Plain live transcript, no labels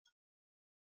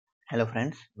Hello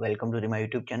friends, welcome to my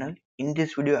YouTube channel. In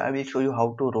this video, I will show you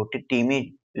how to rotate the image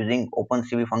using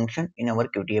OpenCV function in our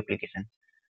Qt application.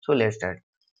 So let's start.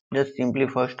 Just simply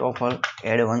first of all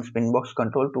add one spin box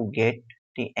control to get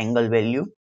the angle value.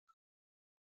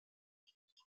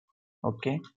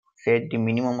 Okay, set the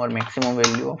minimum or maximum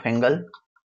value of angle.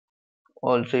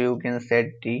 Also you can set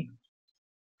the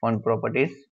font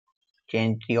properties,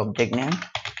 change the object name.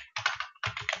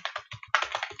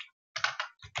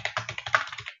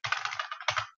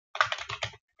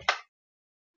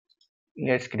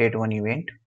 Let's create one event,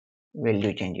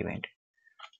 value change event.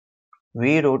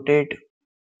 We rotate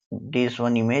this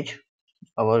one image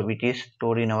which is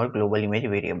stored in our global image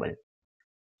variable.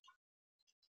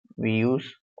 We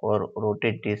use or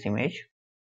rotate this image.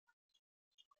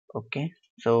 Okay,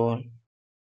 so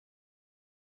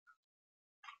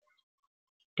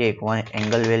take one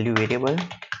angle value variable.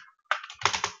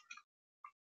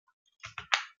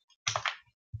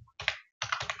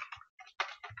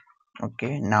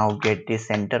 Okay, now get the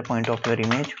center point of your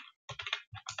image.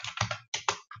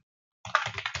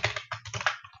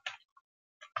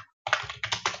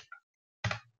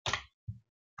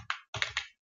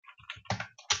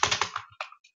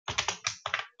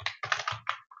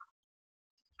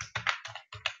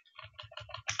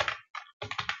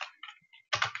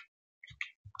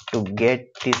 To get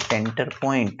the center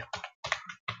point,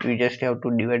 you just have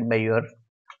to divide by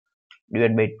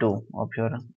 2 of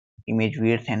your image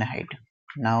width and height.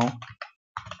 Now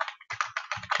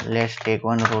let's take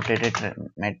one rotated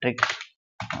matrix,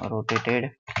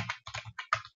 rotated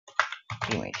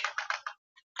image.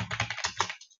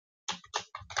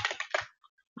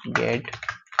 Get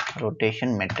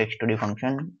rotation matrix to the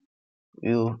function.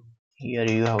 Here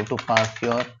you have to pass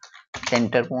your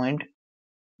center point,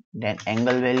 then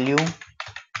angle value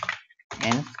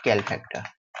and scale factor.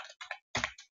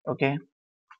 Okay,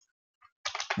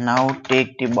 now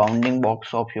take the bounding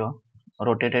box of your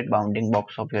rotated bounding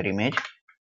box of your image.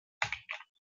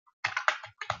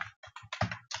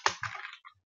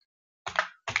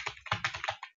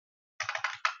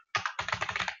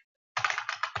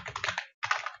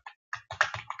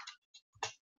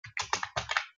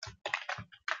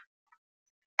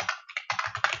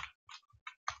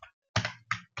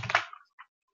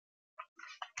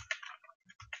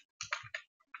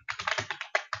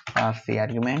 Pass the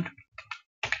argument,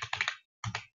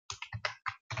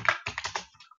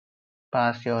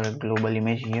 pass your global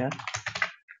image here,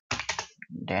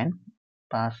 then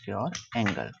pass your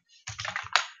angle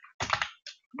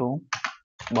to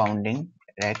bounding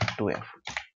rect to F.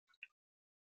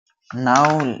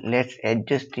 Now let's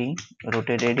adjust the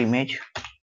rotated image.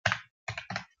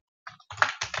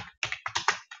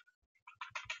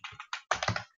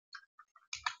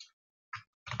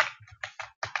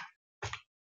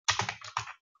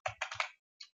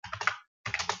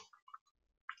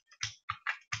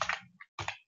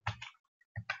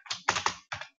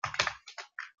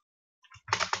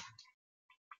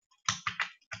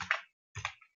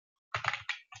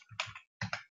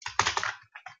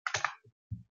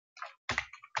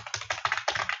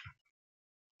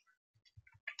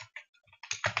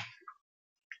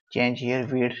 Change here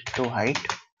width to height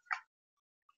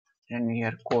and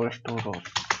here cost to rows.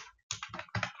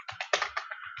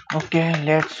 Okay,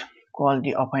 let's call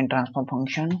the affine transform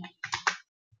function.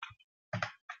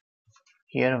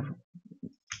 Here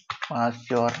pass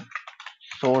your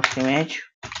source image.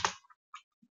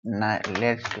 Now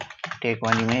let's take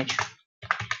one image.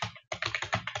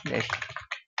 Let's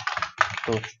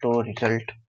to store result.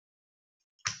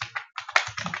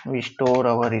 We store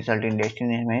our result in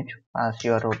destination image. Pass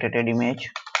your rotated image.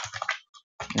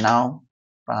 Now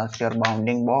pass your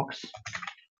bounding box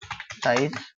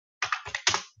size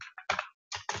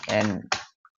and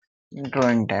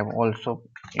drawing type. Also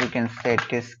you can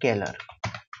set a scalar.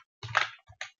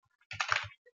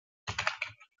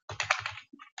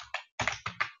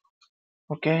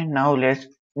 Okay, now let's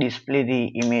display the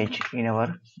image in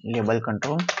our label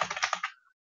control.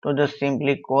 So just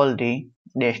simply call the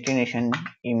destination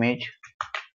image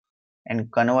and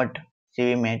convert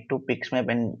CVMap to pixmap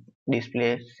and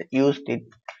display. Use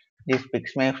this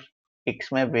pixmap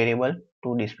variable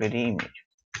to display the image.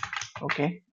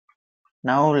 Okay,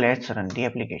 now let's run the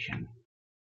application.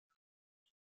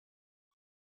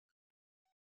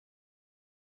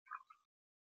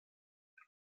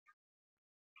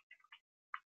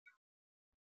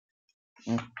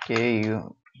 Okay,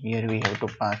 here we have to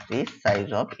pass the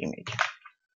size of image.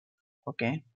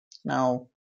 Okay, now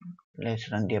let's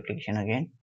run the application again.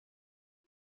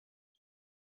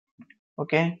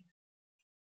 Okay,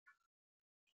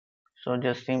 so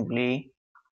just simply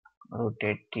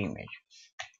rotate the image.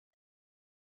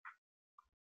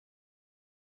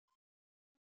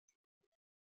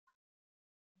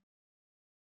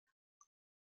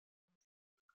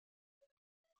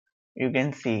 you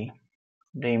can see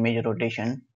the image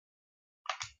rotation.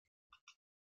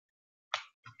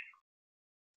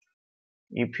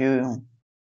 If you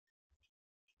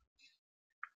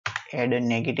add a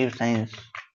negative signs,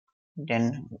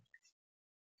 then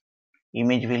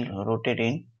image will rotate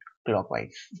in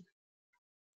clockwise.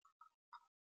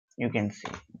 You can see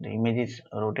the image is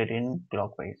rotating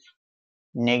clockwise.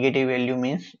 Negative value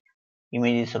means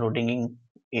image is rotating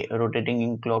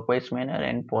in clockwise manner,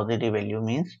 and positive value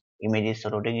means image is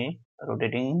rotating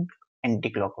in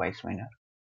anti-clockwise manner.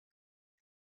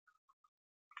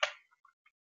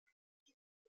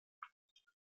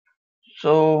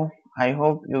 So I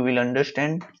hope you will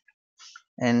understand,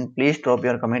 and please drop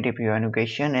your comment if you have any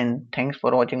question, and thanks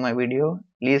for watching my video.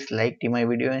 Please like my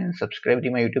video and subscribe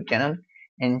to my YouTube channel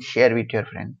and share with your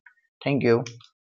friend. Thank you.